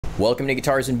Welcome to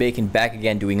Guitars and Bacon, back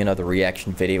again doing another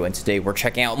reaction video, and today we're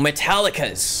checking out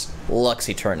Metallica's Lux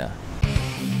Æterna.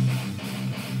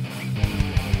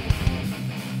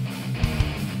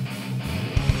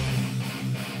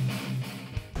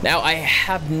 Now, I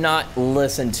have not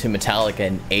listened to Metallica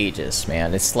in ages,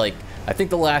 man. It's like, I think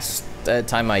the last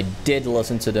time I did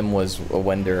listen to them was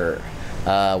when their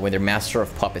Master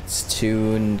of Puppets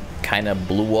tune kind of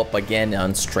blew up again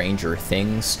on Stranger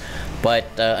Things. But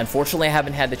unfortunately, I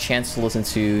haven't had the chance to listen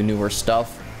to newer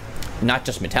stuff. Not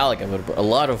just Metallica, but a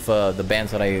lot of the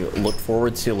bands that I look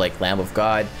forward to, like Lamb of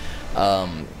God.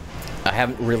 I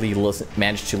haven't really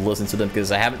managed to listen to them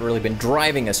because I haven't really been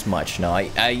driving as much. Now,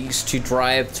 I used to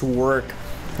drive to work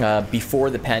before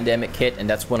the pandemic hit, and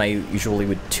that's when I usually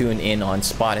would tune in on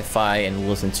Spotify and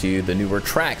listen to the newer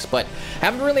tracks, but I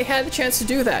haven't really had the chance to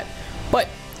do that. But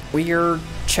we're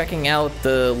checking out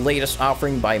the latest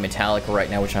offering by Metallica right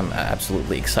now, which I'm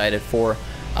absolutely excited for.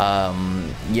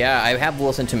 Yeah, I have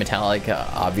listened to Metallica,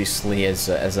 obviously, as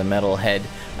a metalhead.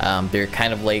 They're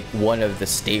kind of like one of the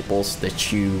staples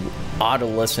that you ought to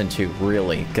listen to,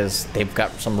 really, because they've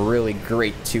got some really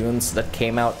great tunes that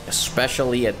came out,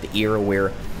 especially at the era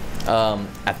where,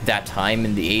 at that time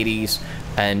in the 80s,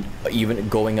 and even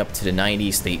going up to the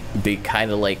 90s, they kind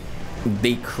of like,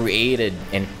 they created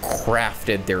and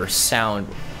crafted their sound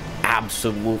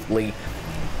absolutely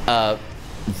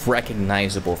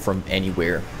recognizable from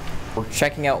anywhere. We're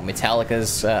checking out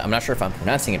Metallica's, I'm not sure if I'm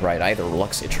pronouncing it right either,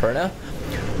 Lux Æterna.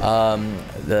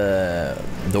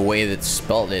 The way that's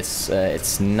spelled is,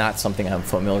 it's not something I'm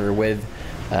familiar with.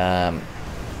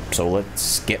 So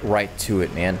let's get right to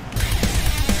it, man.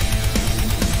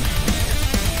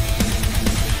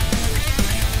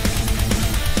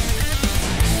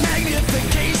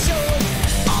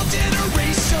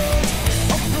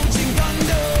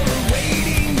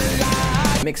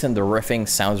 Mix and the riffing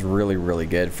sounds really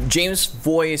good. James'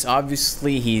 voice,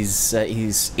 obviously, he's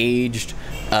aged.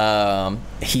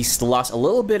 He's lost a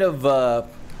little bit of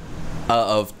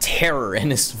terror in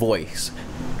his voice.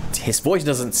 His voice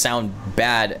doesn't sound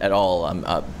bad at all.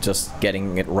 I'm just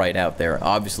getting it right out there,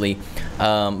 obviously.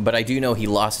 But I do know he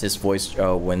lost his voice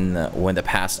when the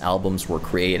past albums were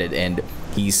created, and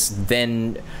he's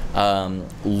then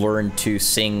learned to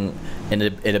sing in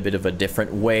a bit of a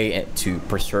different way to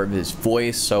preserve his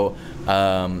voice. So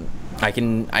I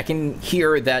can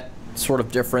hear that sort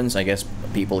of difference. I guess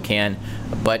people can,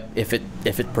 but if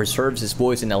it preserves his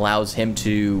voice and allows him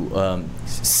to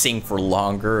sing for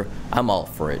longer, I'm all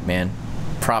for it, man.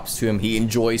 Props to him. He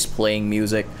enjoys playing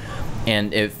music,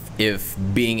 and if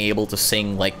being able to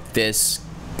sing like this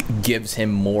gives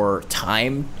him more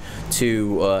time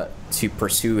to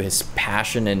pursue his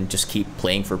passion and just keep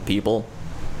playing for people,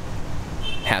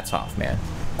 hats off, man.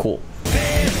 Cool.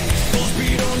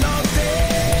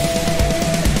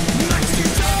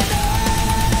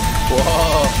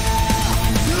 Whoa.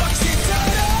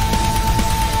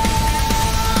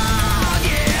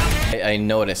 I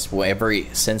noticed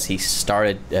since he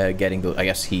started getting those,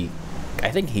 I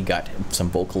think he got some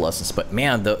vocal lessons, but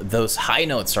man, those high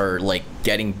notes are like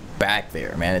getting back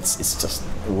there, man. It's just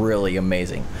really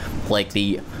amazing. Like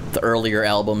the earlier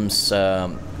albums,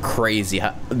 crazy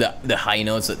the high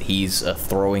notes that he's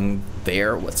throwing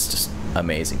there was just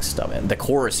amazing stuff. And the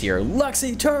chorus here, Lux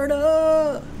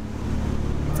Æterna,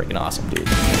 freaking awesome, dude.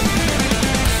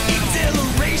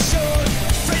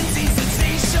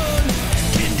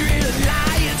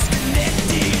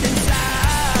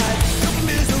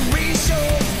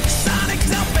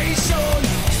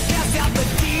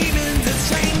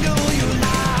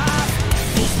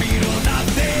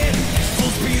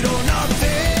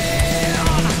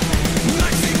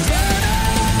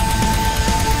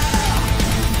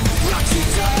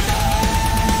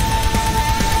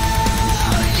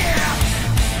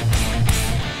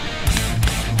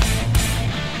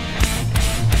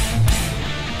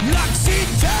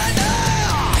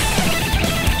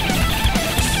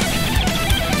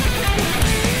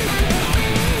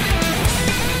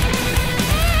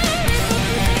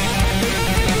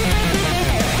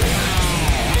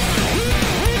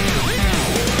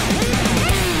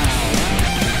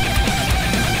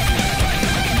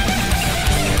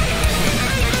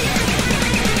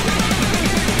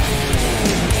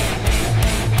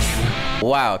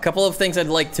 Wow, a couple of things I'd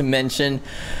like to mention.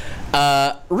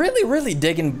 Really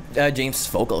digging James'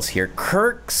 vocals here.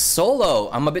 Kirk's solo,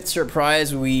 I'm a bit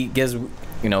surprised. Because, you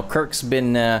know, Kirk's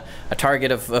been a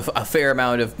target of a fair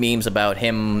amount of memes about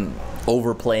him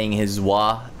overplaying his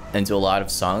wah into a lot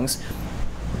of songs.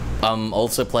 I'm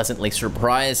also pleasantly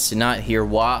surprised to not hear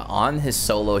wah on his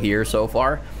solo here so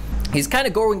far. he's kind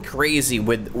of going crazy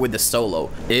with the solo.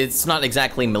 It's not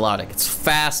exactly melodic. It's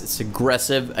fast, it's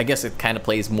aggressive. I guess it kind of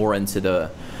plays more into the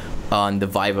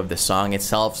vibe of the song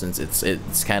itself, since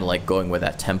it's kind of like going with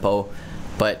that tempo.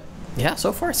 But yeah,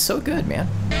 so far so good, man.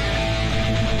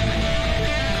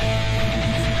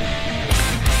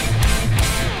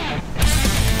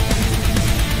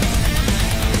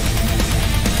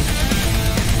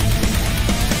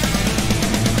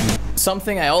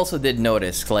 Something I also did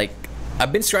notice, like,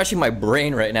 I've been scratching my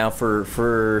brain right now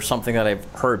for something that I've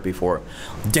heard before.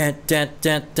 That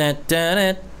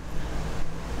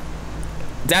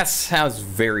sounds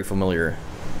very familiar.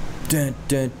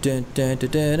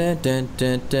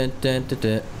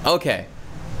 Okay.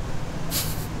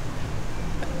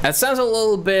 That sounds a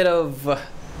little bit of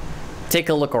Take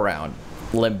a Look Around,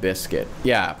 Limp Bizkit.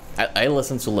 Yeah, I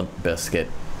listened to Limp Bizkit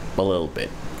a little bit.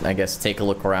 I guess Take a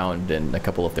Look Around and a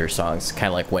couple of their songs kind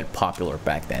of like went popular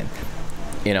back then.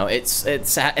 You know, it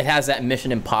has that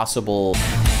Mission Impossible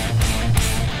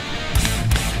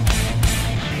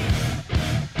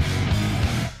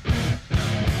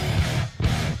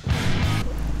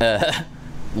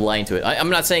line to it. I'm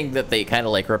not saying that they kind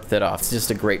of like ripped it off. It's just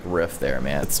a great riff there,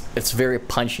 man. It's very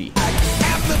punchy.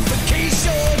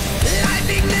 Amplification,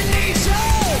 lightning the nation,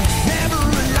 never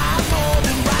rely more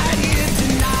than right here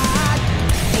tonight.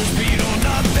 Full speed or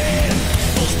nothing,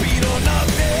 full speed or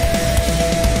nothing.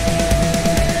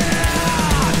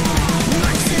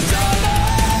 Lux Æterna,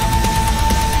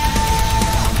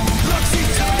 Lux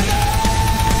Æterna,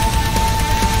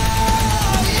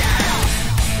 yeah.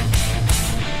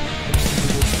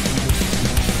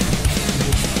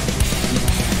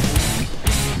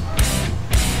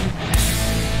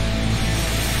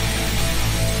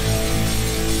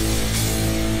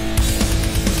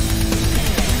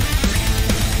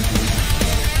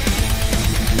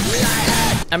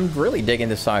 I'm really digging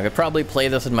this song. I'd probably play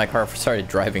this in my car if I started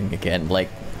driving again, like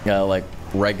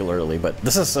regularly. But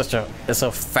this is it's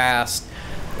a fast,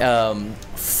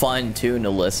 fun tune to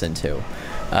listen to.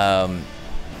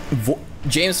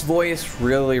 James' voice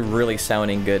really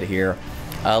sounding good here.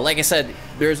 Like I said,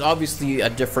 there's obviously a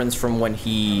difference from when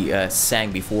he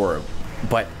sang before,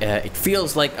 but it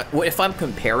feels like if I'm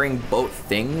comparing both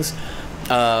things,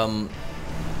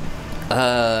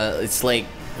 it's like.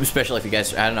 Especially if you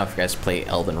guys, I don't know if you guys play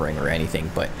Elden Ring or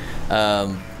anything, but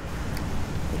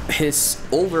his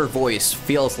older voice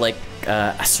feels like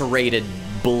a serrated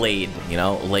blade, you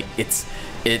know, like it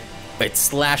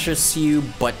slashes you,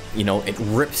 but you know, it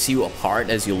rips you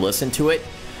apart as you listen to it,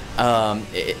 and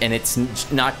it's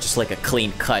not just like a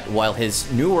clean cut, while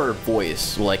his newer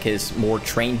voice, like his more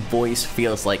trained voice,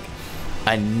 feels like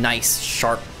a nice,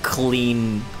 sharp,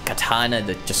 clean katana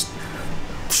that just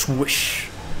swoosh.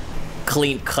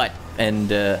 Clean cut,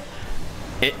 and it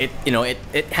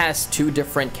has two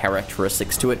different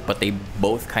characteristics to it, but they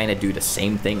both kind of do the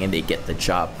same thing, and they get the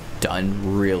job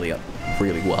done really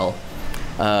well,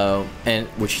 and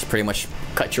which is pretty much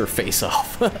cut your face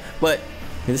off. But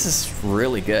this is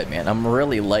really good, man. I'm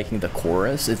really liking the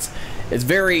chorus. It's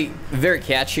very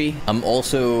catchy. I'm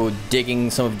also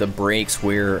digging some of the breaks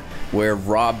where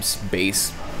Rob's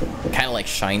bass kind of like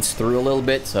shines through a little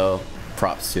bit, so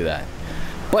props to that.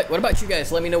 But what about you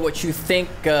guys? Let me know what you think.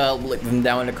 Leave them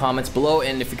down in the comments below.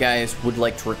 And if you guys would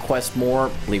like to request more,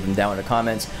 leave them down in the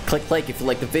comments. Click like if you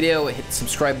like the video. Hit the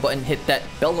subscribe button. Hit that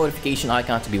bell notification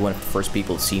icon to be one of the first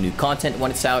people to see new content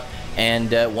when it's out.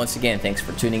 And once again, thanks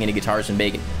for tuning in to Guitars and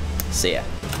Bacon. See ya.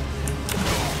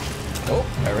 Oh,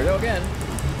 there we go again.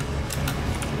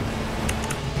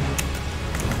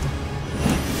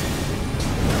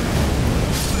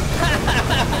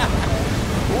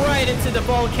 Right into the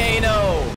volcano.